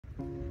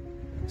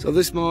So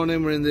this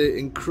morning we're in the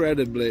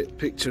incredibly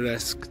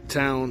picturesque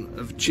town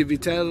of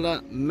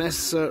Civitella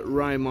Messer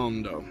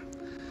Raimondo.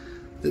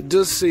 It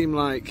does seem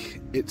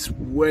like it's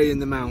way in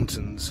the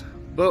mountains,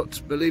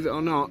 but believe it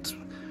or not,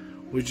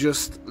 we're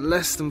just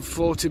less than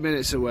 40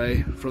 minutes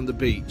away from the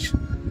beach.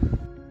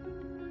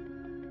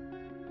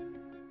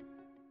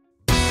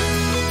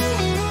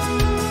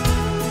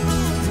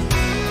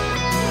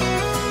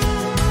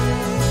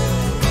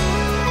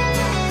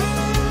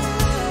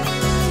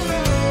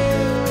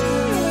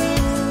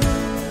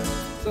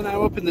 So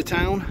now up in the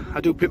town,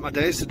 I do pick my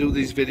days to do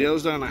these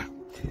videos, don't I?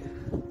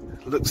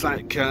 Looks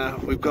like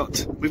we've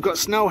got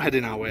snow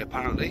heading our way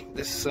apparently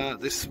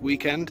this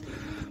weekend.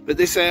 But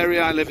this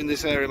area, I live in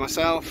this area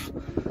myself,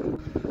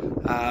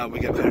 we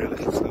get very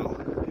little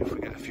snow. If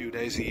we get a few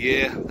days a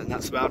year, then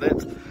that's about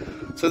it.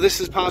 So this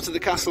is part of the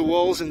castle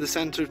walls in the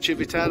centre of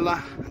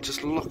Civitella, and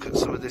just look at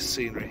some of this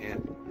scenery here.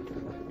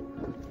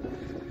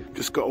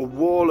 Just got a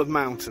wall of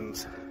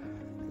mountains.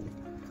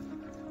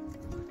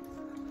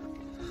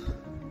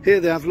 Here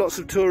they have lots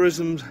of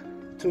tourism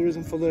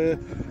for the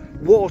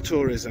war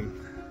tourism.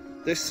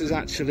 This is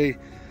actually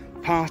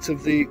part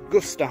of the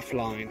Gustav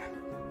line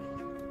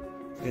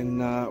in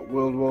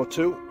World War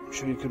II. I'm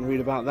sure you can read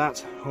about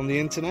that on the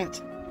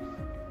internet.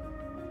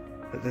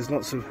 But there's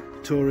lots of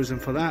tourism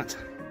for that.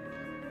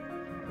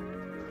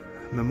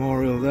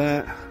 Memorial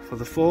there for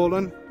the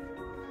fallen.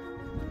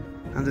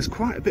 And there's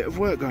quite a bit of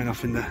work going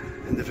off in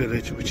the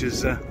village, which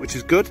is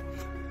good.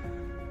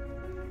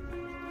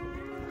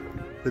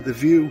 But the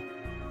view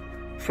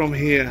from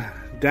here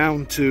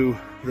down to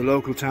the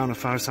local town of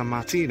Faro San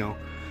Martino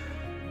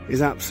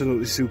is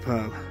absolutely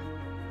superb.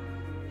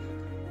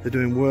 They're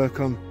doing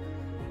work on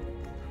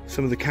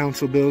some of the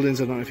council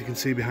buildings. I don't know if you can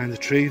see behind the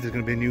tree, there's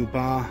going to be a new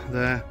bar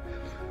there.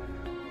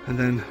 And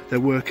then they're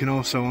working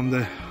also on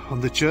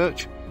the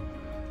church.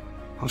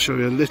 I'll show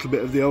you a little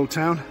bit of the old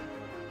town.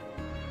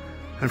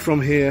 And from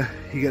here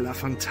you get that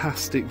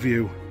fantastic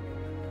view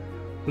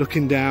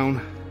looking down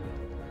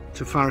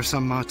to Faro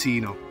San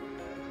Martino,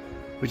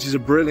 which is a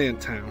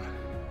brilliant town.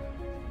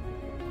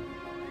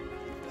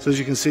 So as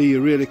you can see,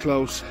 you're really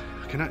close.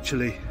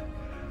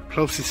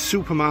 Closest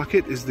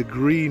supermarket is the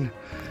green,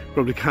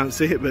 probably can't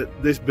see it, but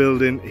this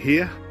building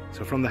here.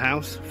 So from the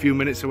house, a few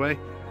minutes away.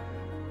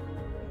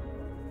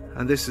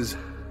 And this is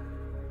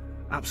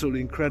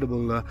absolutely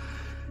incredible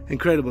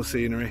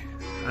scenery.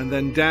 And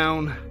then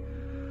down,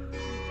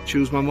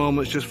 choose my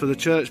moments just for the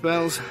church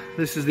bells.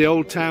 This is the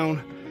old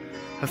town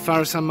of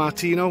Faro San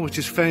Martino, which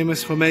is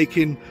famous for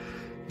making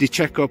di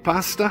cecco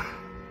pasta.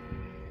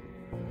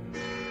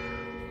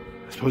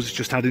 I suppose it's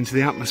just adding to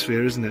the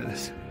atmosphere, isn't it,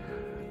 this?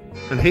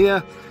 And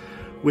here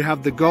we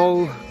have the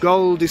Gol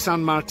di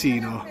San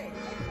Martino.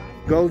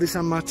 Gol di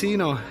San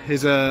Martino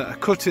is a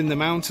cut in the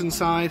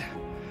mountainside.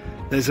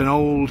 There's an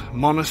old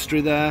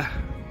monastery there.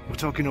 We're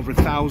talking over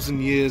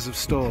 1,000 years of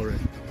story.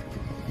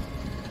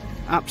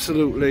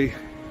 Absolutely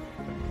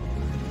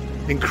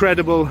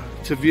incredible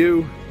to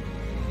view.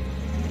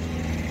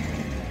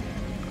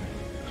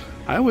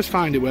 I always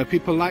find it where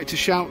people like to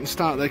shout and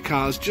start their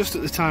cars just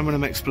at the time when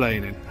I'm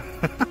explaining.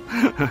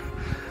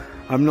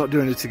 I'm not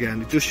doing it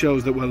again, it just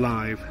shows that we're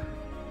live.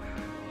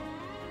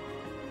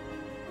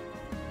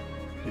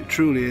 It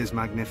truly is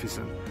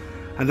magnificent.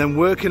 And then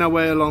working our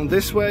way along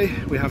this way,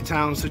 we have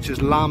towns such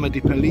as Lama di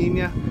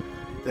Peligna.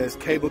 There's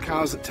cable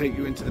cars that take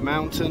you into the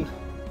mountain.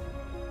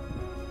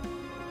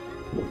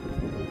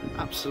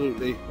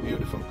 Absolutely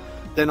beautiful.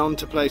 Then on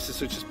to places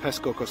such as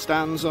Pesco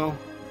Costanzo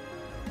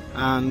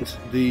and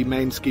the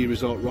main ski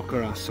resort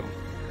Roccaraso.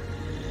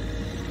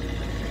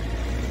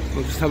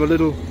 We'll just have a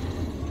little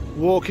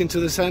walk into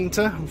the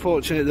centre.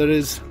 Unfortunately there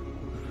is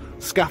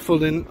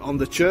scaffolding on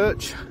the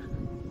church,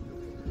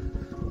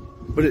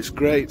 but it's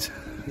great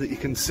that you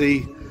can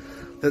see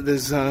that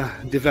there's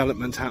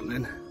development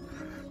happening.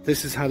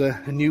 This has had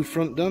a new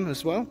front done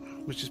as well,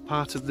 which is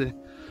part of the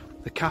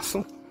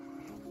castle.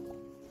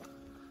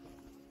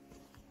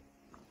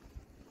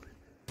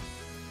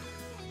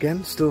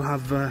 Again, still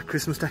have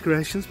Christmas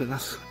decorations, but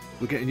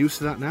we're getting used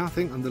to that now, I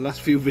think, on the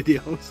last few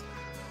videos.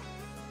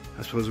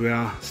 I suppose we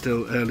are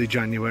still early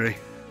January.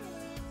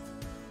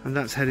 And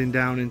that's heading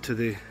down into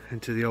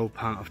the old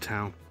part of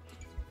town.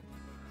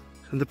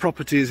 And the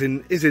property is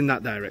in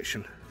that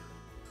direction.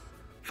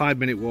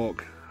 5-minute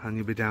walk and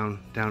you'll be down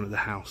at the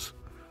house.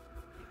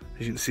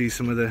 As you can see,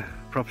 some of the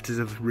properties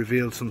have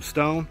revealed some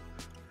stone.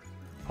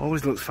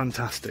 Always looks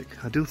fantastic.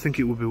 I do think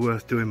it would be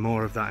worth doing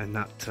more of that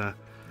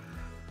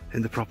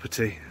in the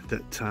property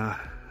that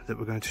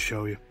we're going to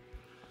show you.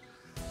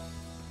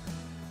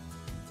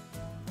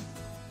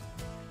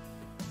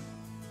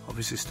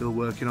 Obviously still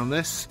working on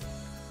this.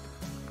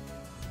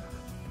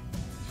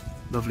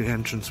 Lovely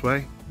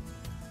entranceway.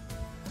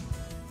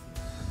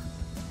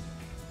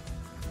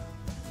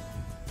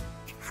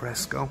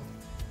 Fresco.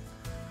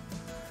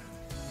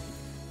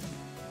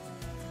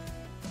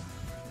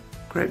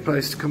 Great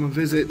place to come and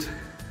visit.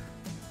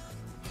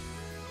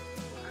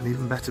 An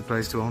even better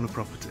place to own a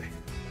property.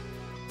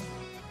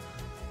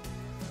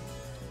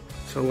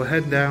 So we'll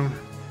head down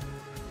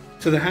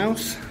to the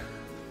house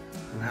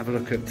and have a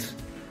look at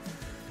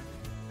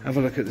have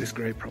a look at this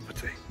great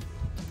property.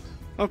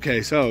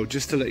 Okay, so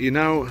just to let you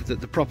know that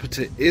the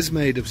property is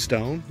made of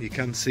stone. You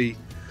can see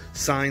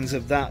signs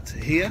of that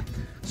here.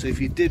 So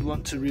if you did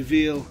want to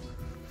reveal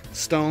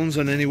stones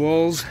on any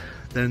walls,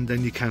 then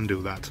you can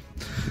do that.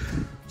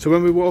 So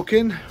when we walk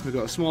in, we've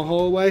got a small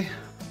hallway.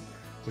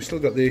 We've still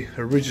got the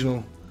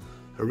original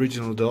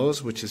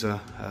doors, which is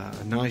a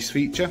nice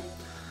feature.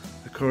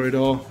 The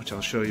corridor, which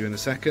I'll show you in a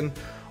second.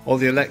 All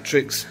the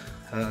electrics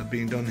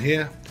being done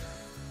here.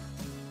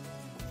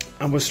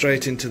 And we're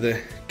straight into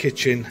the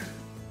kitchen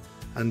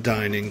and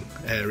dining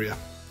area.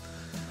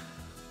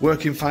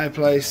 Working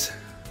fireplace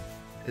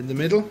in the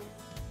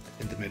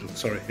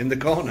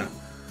corner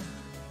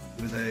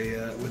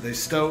with a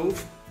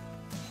stove.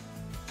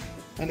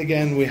 And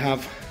again, we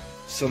have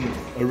some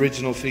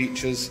original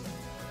features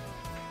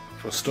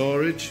for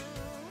storage,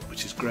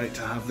 which is great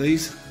to have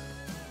these.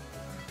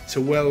 It's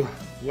a well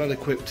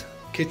equipped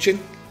kitchen.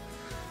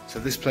 So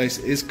this place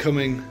is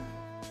coming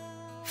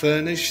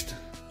furnished.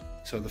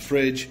 So the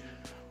fridge,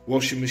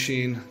 washing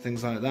machine,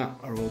 things like that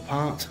are all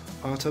part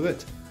of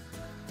it.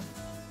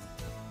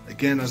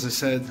 Again, as I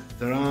said,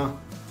 there are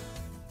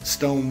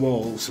stone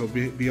walls, so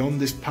beyond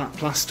this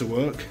plaster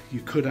work,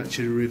 you could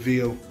actually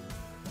reveal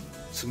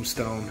some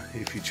stone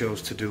if you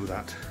chose to do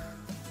that.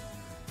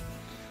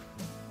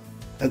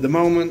 At the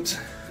moment,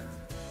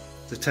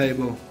 the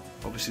table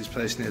obviously is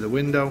placed near the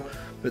window,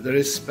 but there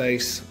is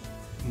space,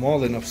 more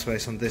than enough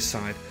space on this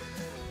side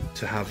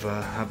to have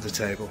the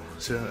table.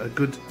 So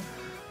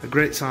a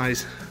great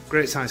size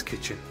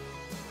kitchen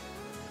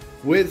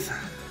with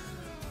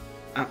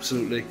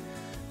absolutely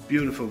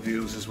beautiful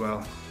views as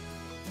well.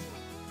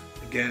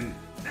 Again,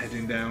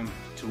 heading down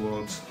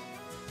towards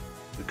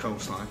the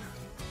coastline,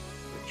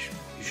 which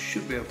you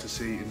should be able to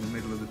see in the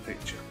middle of the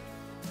picture.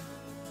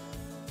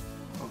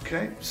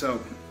 Okay,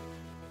 so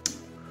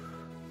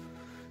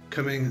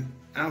coming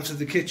out of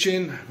the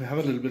kitchen, we have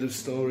a little bit of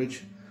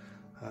storage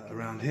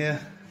around here.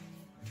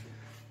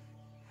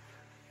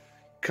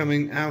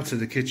 Coming out of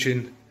the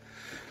kitchen,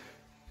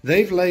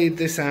 they've laid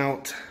this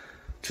out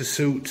to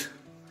suit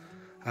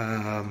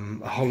a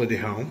holiday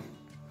home,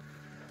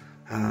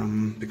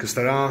 because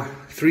there are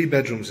 3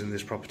 bedrooms in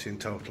this property in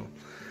total.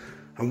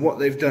 And what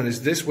they've done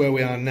is this, where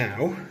we are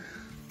now,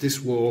 this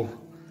wall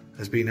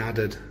has been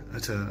added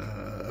at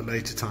a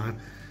later time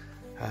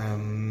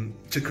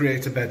to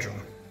create a bedroom,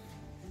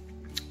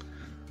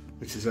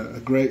 which is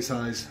a great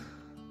size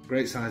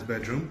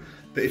bedroom.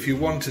 But if you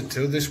wanted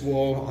to, this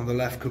wall on the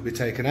left could be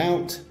taken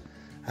out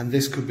and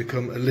this could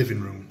become a living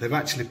room. They've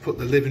actually put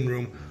the living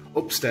room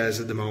upstairs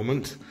at the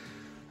moment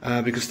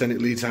because then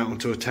it leads out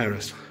onto a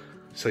terrace.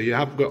 So you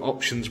have got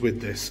options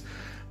with this.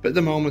 But at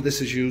the moment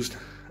this is used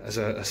as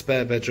a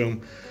spare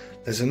bedroom.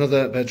 There's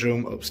another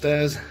bedroom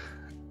upstairs,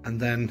 and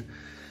then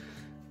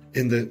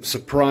in the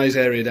surprise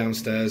area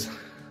downstairs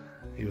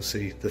you'll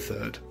see the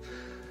 3rd.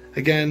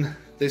 Again,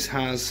 this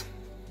has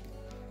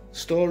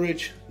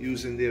storage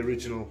using the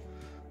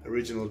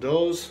original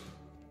doors,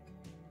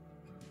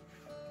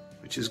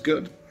 which is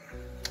good.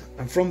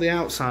 And from the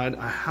outside,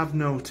 I have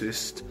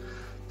noticed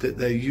that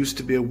there used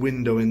to be a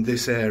window in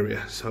this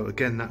area, so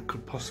again that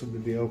could possibly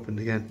be opened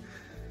again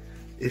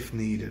if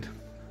needed.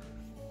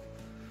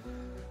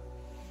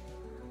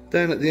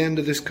 Then at the end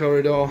of this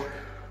corridor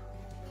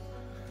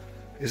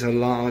is a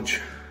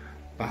large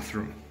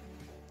bathroom,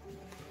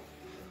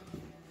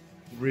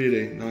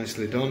 really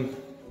nicely done,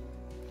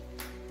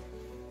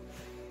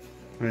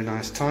 very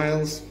nice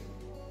tiles.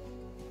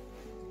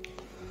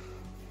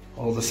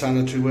 All the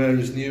sanitary ware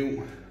is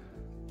new.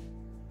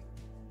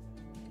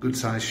 Good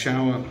sized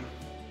shower.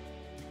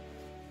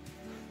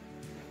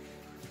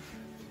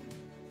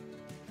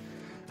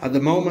 At the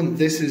moment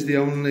this is the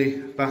only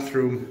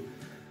bathroom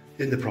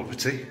in the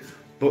property,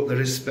 but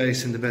there is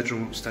space in the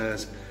bedroom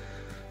upstairs,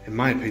 in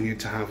my opinion,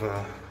 to have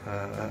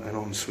an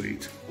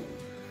ensuite.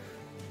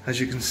 As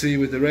you can see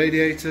with the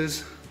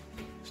radiators,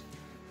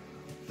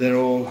 they're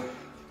all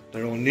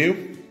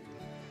new,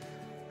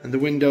 and the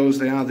windows,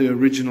 they are the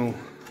original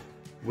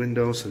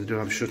windows, so they do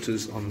have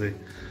shutters on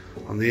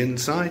the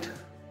inside.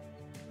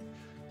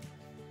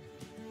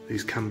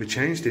 These can be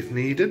changed if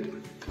needed.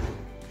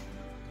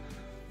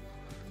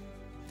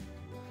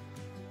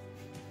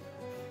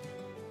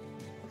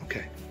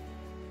 Okay,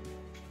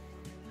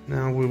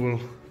 now we will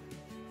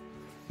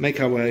make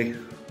our way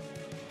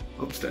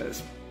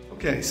upstairs.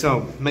 Okay,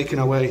 so making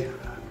our way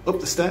up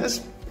the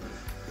stairs.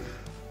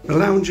 The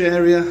lounge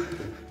area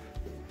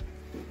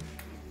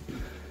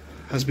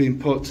has been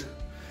put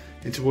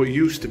into what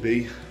used to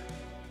be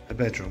a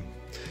bedroom.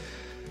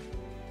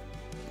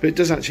 But it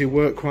does actually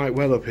work quite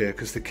well up here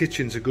because the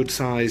kitchen's a good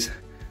size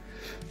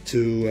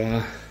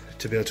to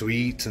be able to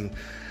eat and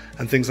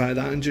things like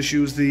that, and just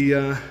use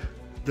the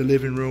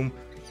living room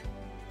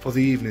for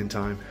the evening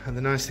time. And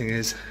the nice thing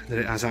is that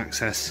it has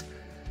access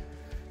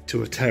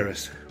to a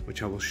terrace,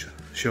 which I will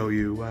show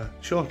you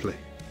shortly.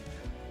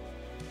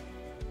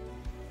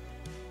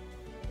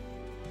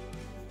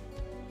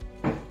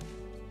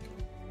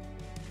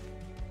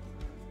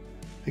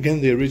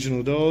 Again, the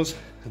original doors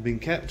have been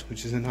kept,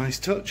 which is a nice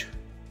touch.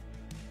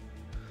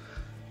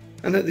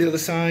 And at the other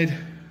side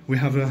we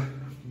have a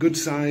good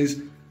size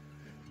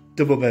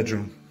double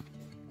bedroom.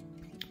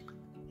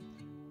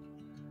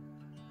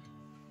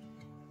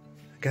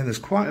 Again, there's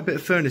quite a bit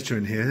of furniture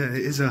in here.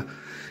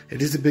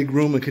 It is a big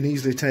room and can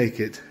easily take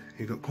it.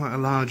 You've got quite a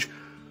large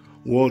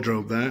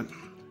wardrobe there.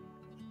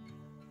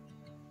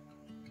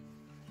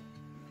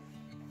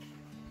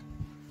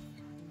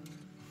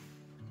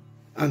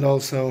 And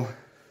also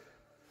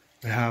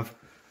we have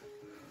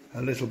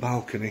a little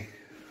balcony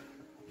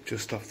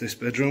just off this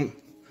bedroom,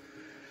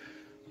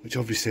 which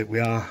obviously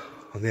we are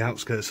on the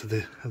outskirts of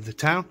the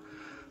town,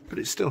 but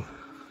it's still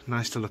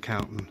nice to look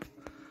out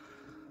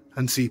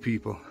and see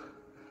people.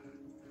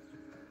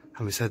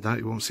 Having said that,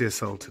 you won't see a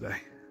soul today.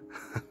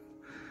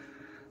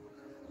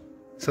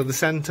 So the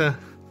centre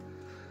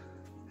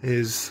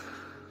is,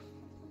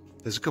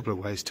 there's a couple of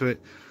ways to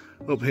it.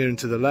 Up here and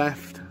to the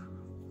left,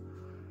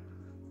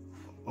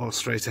 or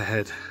straight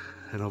ahead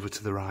and over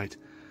to the right.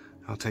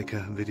 I'll take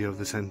a video of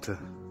the centre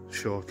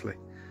shortly.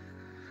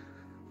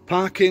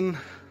 Parking,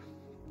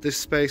 this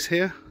space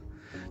here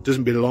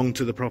doesn't belong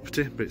to the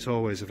property, but it's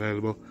always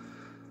available,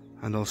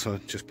 and also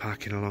just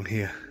parking along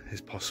here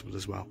is possible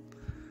as well.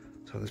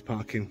 So there's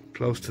parking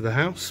close to the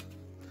house.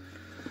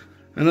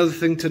 Another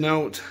thing to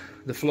note,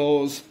 the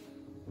floors,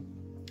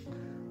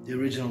 the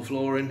original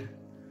flooring,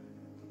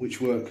 which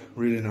work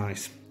really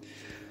nice.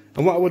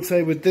 And what I would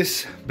say with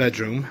this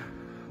bedroom,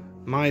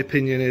 my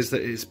opinion is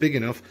that it's big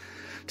enough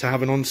to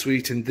have an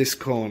ensuite in this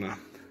corner,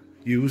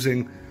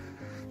 using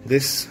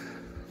this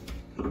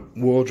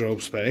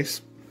wardrobe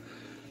space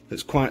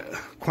that's quite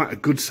a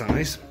good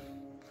size,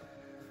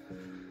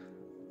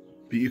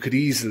 but you could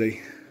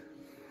easily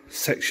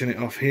section it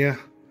off here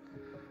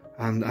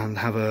and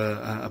have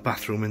a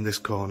bathroom in this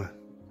corner.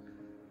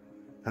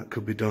 That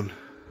could be done,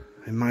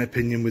 in my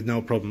opinion, with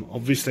no problem.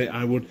 Obviously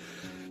I would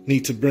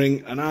need to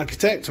bring an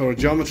architect or a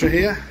geometer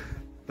here,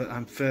 but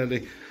I'm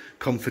fairly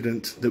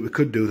confident that we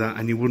could do that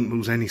and you wouldn't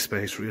lose any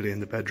space really in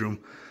the bedroom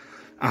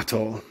at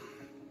all.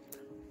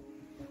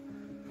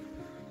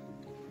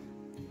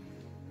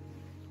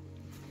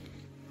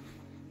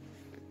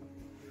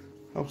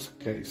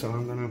 Okay, so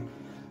I'm going to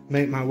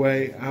make my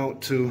way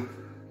out to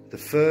the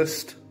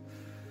first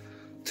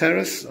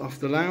terrace off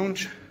the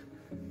lounge,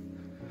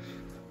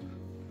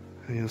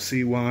 and you'll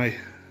see why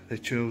they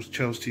chose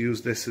to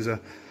use this as a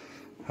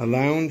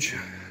lounge.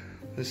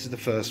 This is the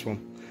first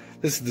one.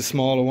 This is the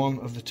smaller one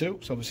of the two,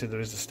 so obviously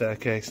there is a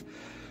staircase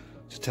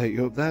to take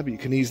you up there, but you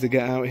can easily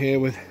get out here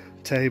with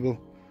a table,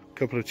 a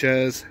couple of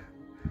chairs,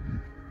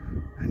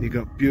 and you've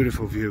got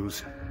beautiful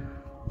views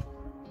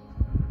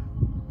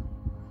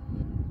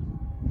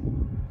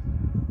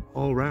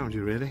all round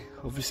you really.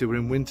 Obviously we're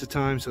in winter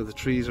time, so the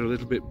trees are a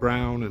little bit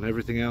brown and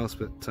everything else,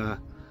 but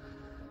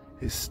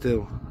it's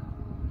still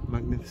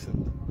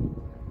magnificent.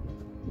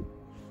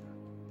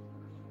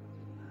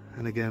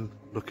 And again,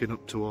 looking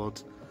up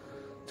towards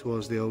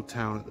the old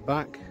town at the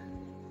back.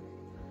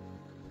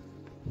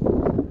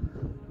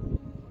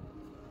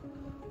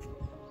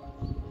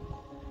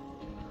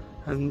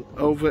 And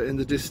over in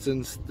the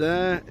distance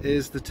there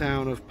is the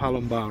town of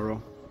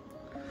Palombaro.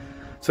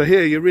 So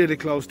here you're really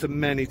close to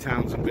many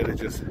towns and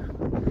villages,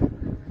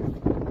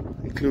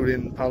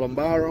 including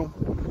Palombaro,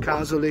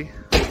 Casoli,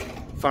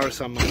 Faro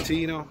San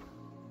Martino.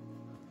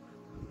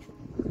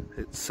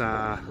 It's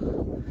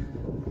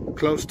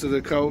close to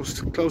the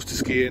coast, close to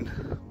skiing,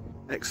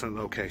 excellent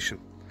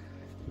location.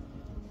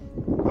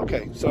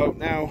 Okay, so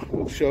now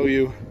we'll show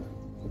you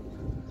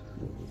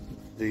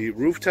the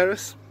roof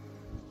terrace,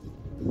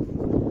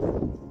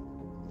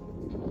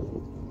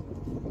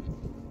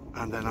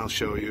 and then I'll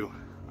show you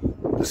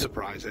the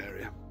surprise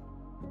area.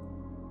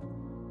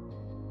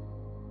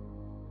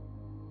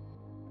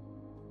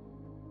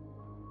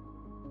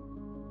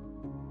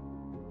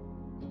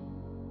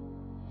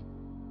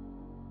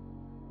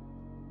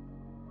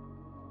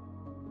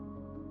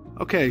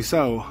 Okay,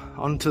 so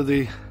onto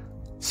the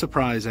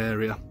surprise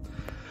area.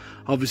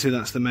 Obviously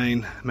that's the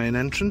main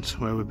entrance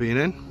where we've been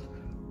in.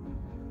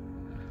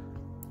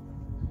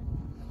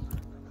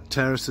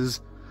 Terrace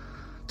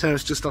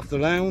just off the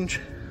lounge,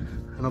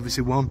 and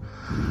obviously one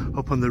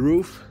up on the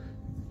roof.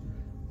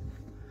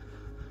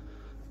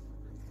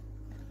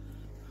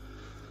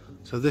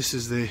 So this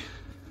is the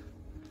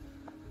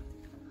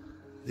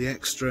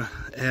extra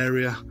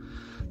area.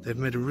 They've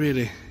made a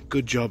really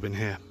good job in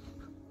here.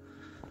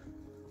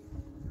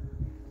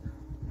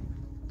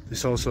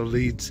 This also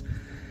leads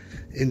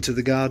into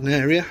the garden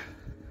area.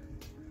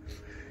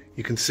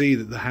 You can see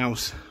that the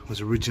house was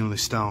originally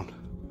stone.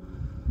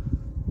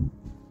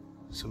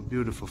 Some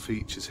beautiful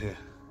features here.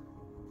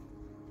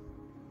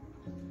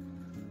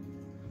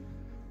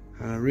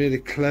 And a really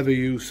clever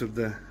use of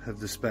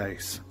the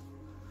space.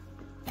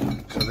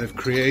 So they've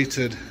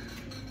created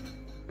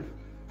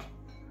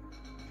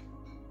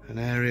an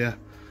area,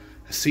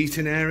 a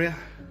seating area,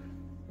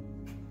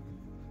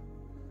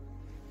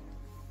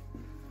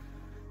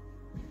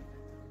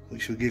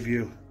 which will give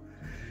you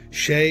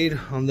shade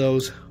on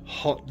those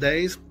hot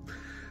days.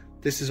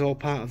 This is all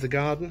part of the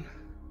garden.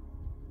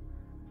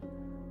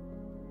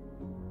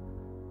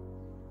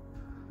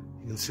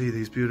 You can see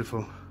these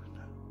beautiful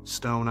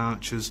stone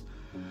arches.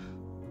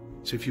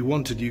 So if you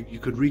wanted, you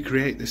could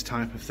recreate this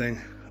type of thing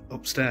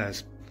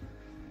upstairs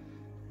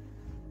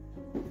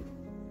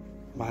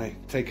by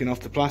taking off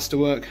the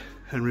plasterwork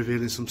and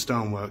revealing some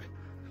stonework.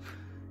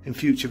 In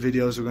future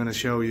videos we're going to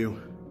show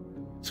you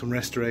some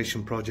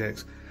restoration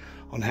projects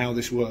on how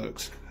this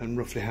works and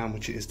roughly how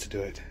much it is to do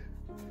it.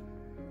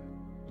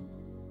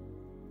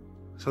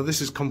 So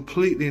this is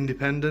completely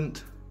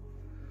independent,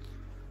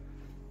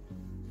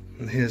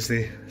 and here's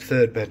the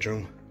third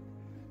bedroom,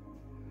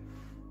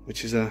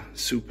 which is a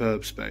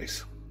superb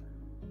space.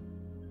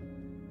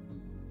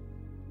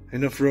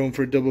 Enough room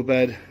for a double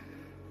bed.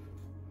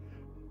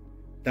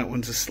 That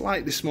one's a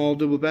slightly small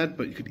double bed,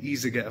 but you could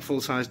easily get a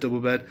full-size double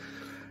bed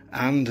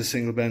and a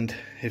single bed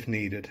if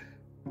needed.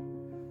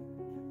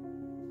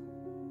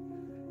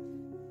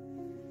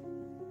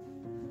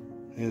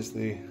 Here's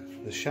the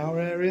shower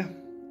area.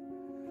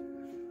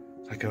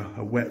 Like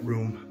a wet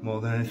room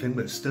more than anything,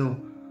 but still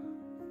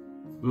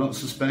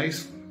lots of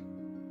space.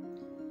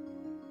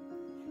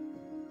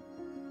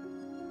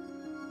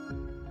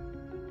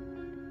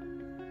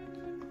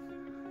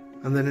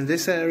 And then in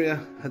this area,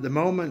 at the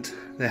moment,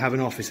 they have an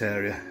office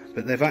area,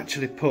 but they've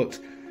actually put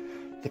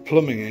the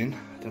plumbing in,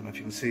 I don't know if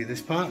you can see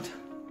this part,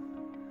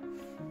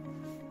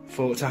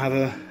 to have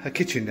a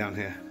kitchen down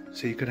here.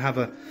 So you could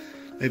have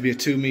maybe a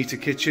 2-meter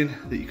kitchen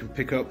that you can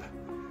pick up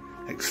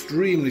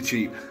extremely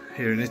cheap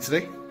here in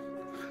Italy.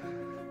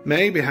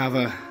 Maybe have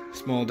a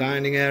small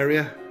dining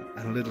area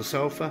and a little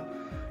sofa,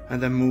 and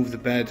then move the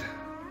bed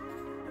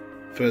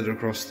further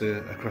across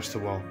the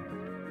wall,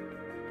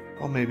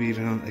 or maybe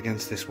even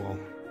against this wall.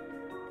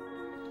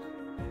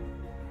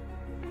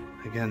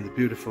 Again, the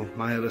beautiful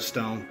Maiella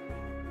stone.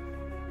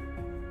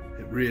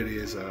 It really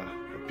is a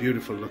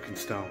beautiful looking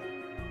stone.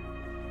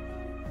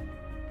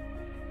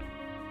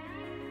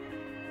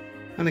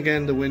 And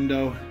again, the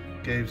window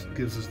gives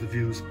us the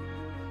views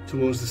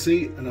towards the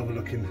sea and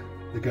overlooking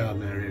the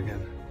garden area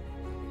again.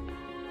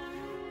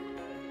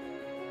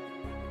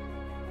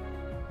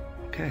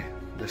 Okay,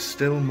 there's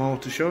still more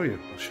to show you.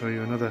 I'll show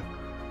you another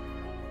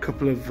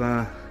couple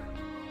of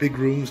big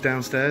rooms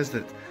downstairs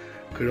that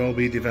could all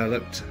be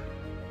developed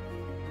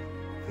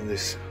in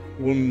this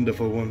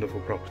wonderful, wonderful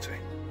property.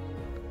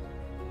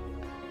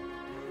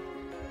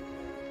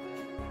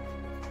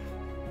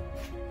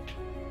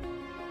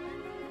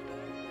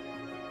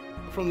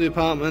 From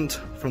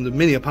the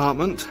mini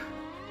apartment,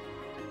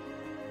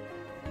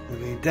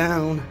 moving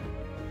down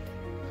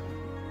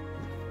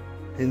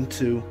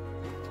into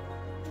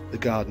the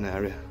garden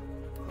area.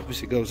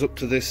 Obviously it goes up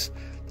to this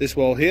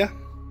wall here.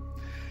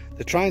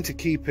 They're trying to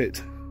keep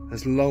it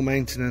as low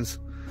maintenance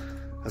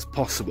as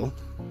possible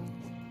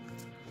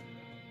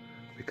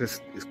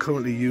because it's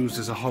currently used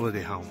as a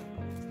holiday home.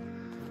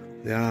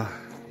 They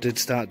did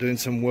start doing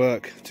some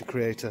work to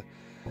create a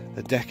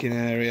decking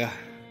area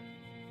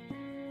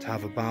to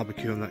have a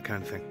barbecue and that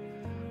kind of thing.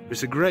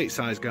 It's a great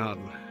sized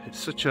garden.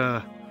 It's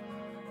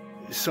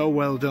so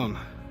well done.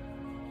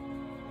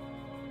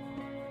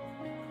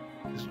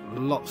 There's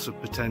lots of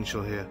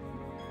potential here,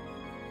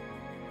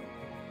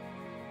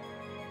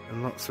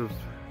 and lots of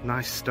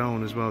nice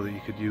stone as well that you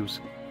could use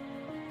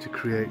to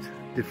create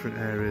different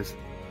areas.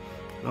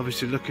 And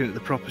obviously looking at the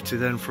property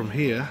then from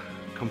here,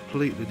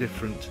 completely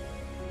different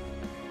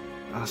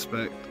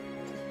aspect.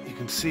 You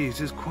can see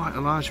it is quite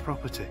a large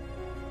property.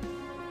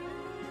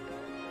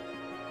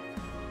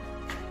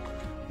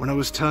 When I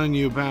was telling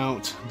you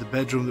about the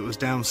bedroom that was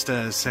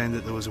downstairs, saying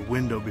that there was a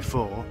window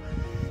before,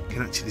 you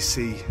can actually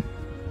see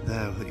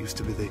there that used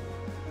to be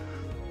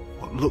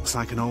what looks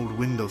like an old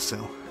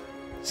windowsill.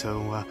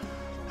 So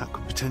that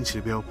could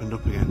potentially be opened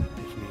up again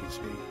if needs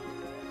be.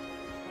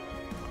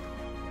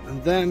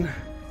 And then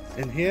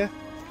in here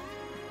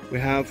we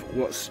have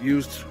what's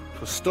used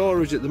for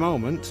storage at the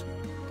moment,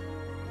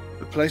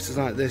 but places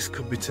like this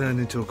could be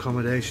turned into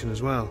accommodation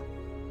as well.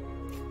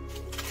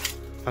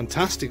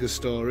 Fantastic as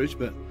storage,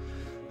 but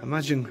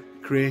imagine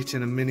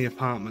creating a mini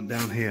apartment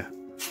down here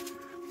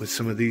with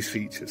some of these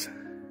features.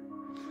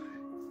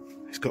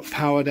 It's got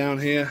power down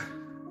here.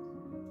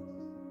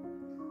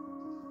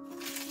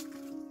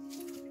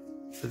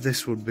 So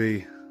this would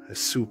be a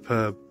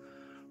superb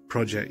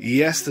project.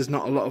 Yes, there's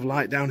not a lot of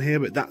light down here,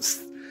 but that's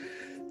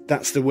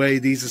the way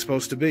these are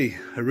supposed to be.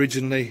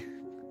 Originally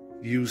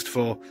used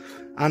for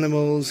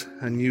animals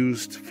and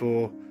used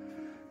for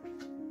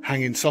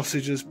hanging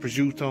sausages,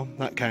 prosciutto,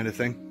 that kind of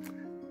thing.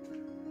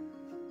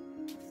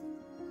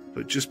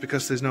 But just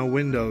because there's no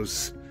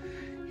windows,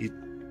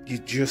 you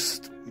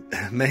just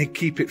may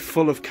keep it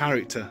full of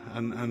character,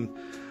 and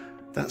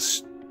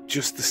that's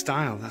just the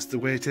style, that's the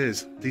way it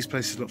is. These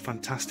places look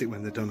fantastic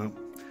when they're done up.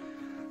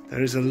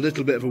 There is a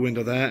little bit of a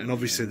window there, and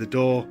obviously the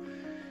door,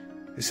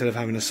 instead of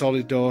having a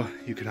solid door,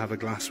 you could have a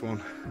glass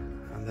one.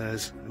 And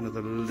there's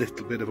another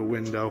little bit of a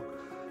window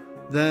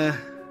there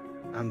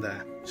and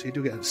there, so you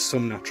do get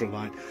some natural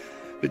light.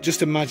 But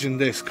just imagine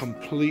this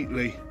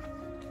completely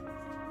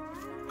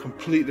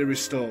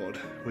restored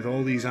with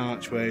all these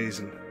archways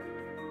and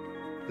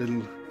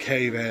little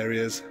cave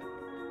areas.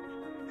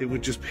 It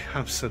would just be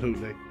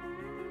absolutely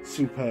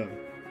superb.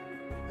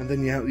 And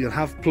then you'll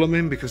have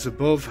plumbing, because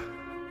above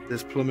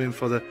there's plumbing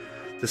for the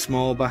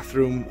small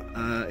bathroom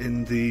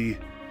in the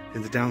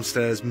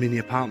downstairs mini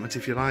apartment,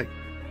 if you like.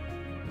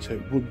 So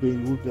it would be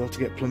able to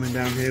get plumbing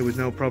down here with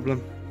no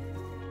problem.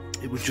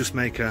 It would just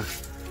make a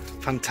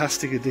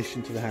fantastic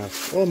addition to the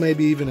house. Or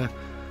maybe even a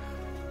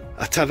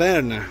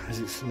taverna, as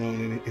it's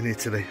known in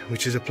Italy,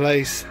 which is a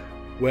place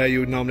where you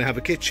would normally have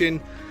a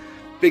kitchen,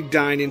 big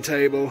dining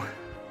table,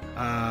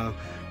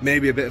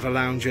 maybe a bit of a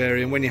lounge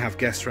area, and when you have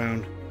guests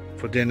round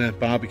for dinner,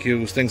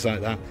 barbecues, things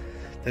like that,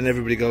 then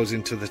everybody goes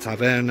into the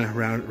taverna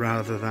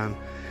rather than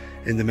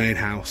in the main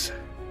house.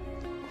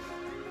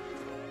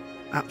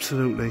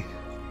 Absolutely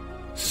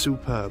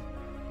superb.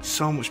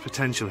 So much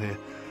potential here.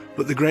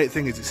 But the great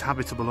thing is it's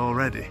habitable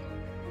already.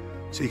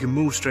 So you can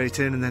move straight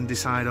in and then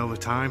decide over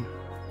time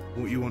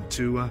what you want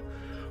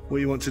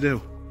to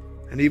do.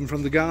 And even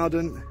from the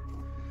garden,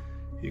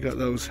 you got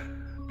those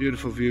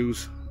beautiful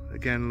views,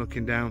 again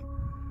looking down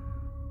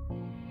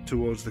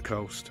towards the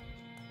coast.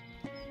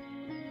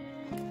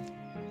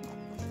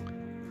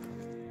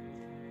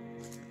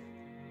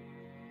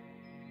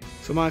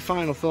 So my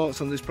final thoughts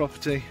on this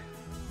property: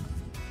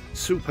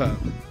 superb,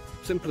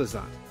 simple as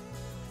that.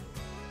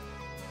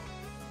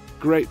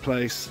 Great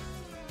place,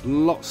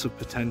 lots of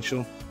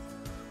potential,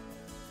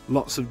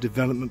 lots of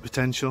development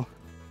potential,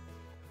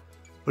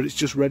 but it's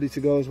just ready to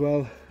go as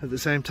well at the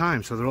same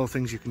time. So they're all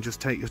things you can just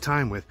take your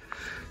time with.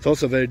 It's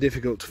also very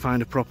difficult to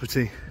find a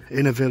property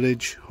in a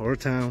village or a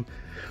town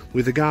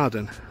with a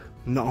garden.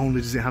 Not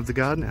only does it have the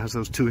garden, it has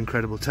those two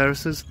incredible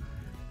terraces,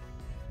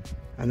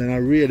 and then I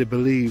really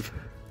believe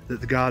that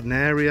the garden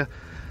area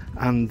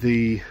and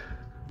the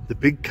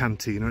big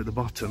cantina at the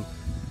bottom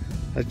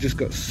has just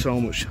got so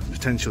much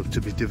potential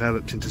to be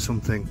developed into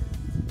something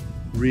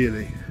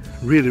really,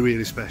 really,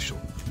 really special.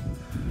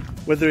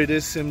 Whether it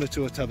is similar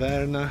to a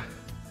taverna,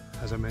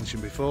 as I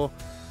mentioned before,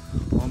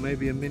 or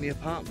maybe a mini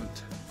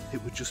apartment,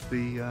 it would just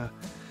be,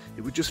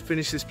 it would just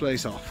finish this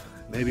place off.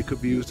 Maybe it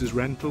could be used as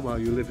rental while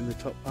you live in the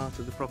top part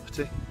of the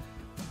property.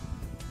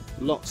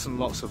 Lots and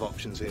lots of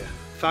options here.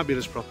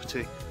 Fabulous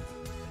property.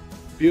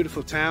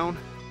 Beautiful town.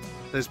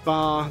 There's a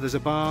bar,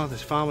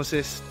 there's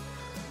pharmacist,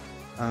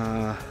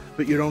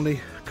 but you're only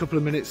a couple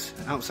of minutes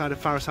outside of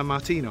Faro San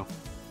Martino.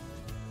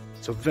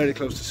 So very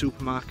close to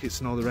supermarkets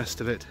and all the rest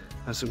of it.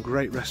 There's some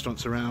great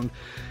restaurants around.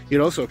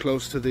 You're also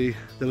close to the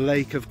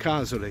lake of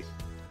Casoli,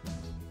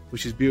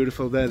 which is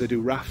beautiful. There they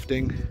do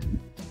rafting,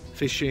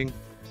 fishing,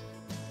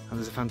 and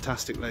there's a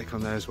fantastic lake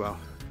on there as well.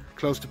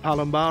 Close to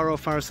Palombaro,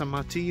 Faro San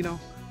Martino,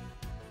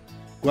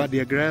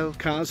 Guardiagrel,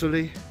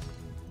 Casoli.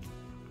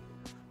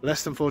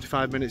 Less than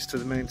 45 minutes to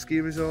the main ski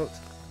resort.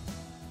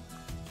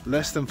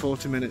 Less than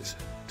 40 minutes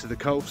to the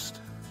coast.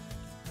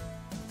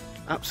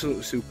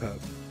 Absolutely superb.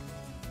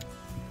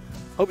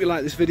 Hope you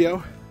like this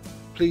video.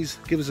 Please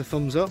give us a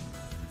thumbs up.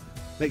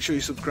 Make sure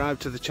you subscribe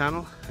to the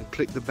channel and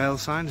click the bell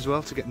sign as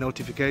well to get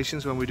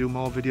notifications when we do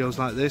more videos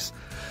like this.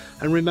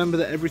 And remember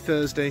that every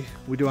Thursday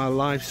we do our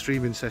live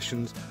streaming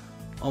sessions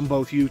on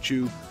both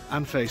YouTube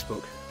and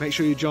Facebook. Make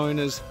sure you join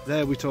us.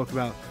 There we talk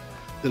about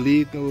the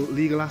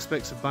legal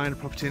aspects of buying a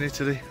property in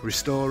Italy,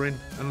 restoring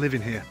and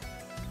living here.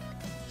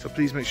 So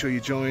please make sure you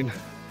join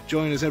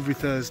us every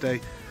Thursday.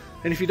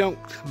 And if you don't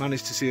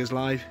manage to see us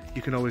live,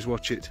 you can always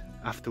watch it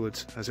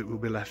afterwards, as it will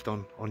be left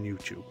on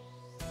YouTube.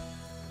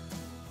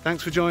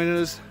 Thanks for joining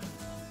us.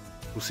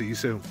 We'll see you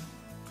soon.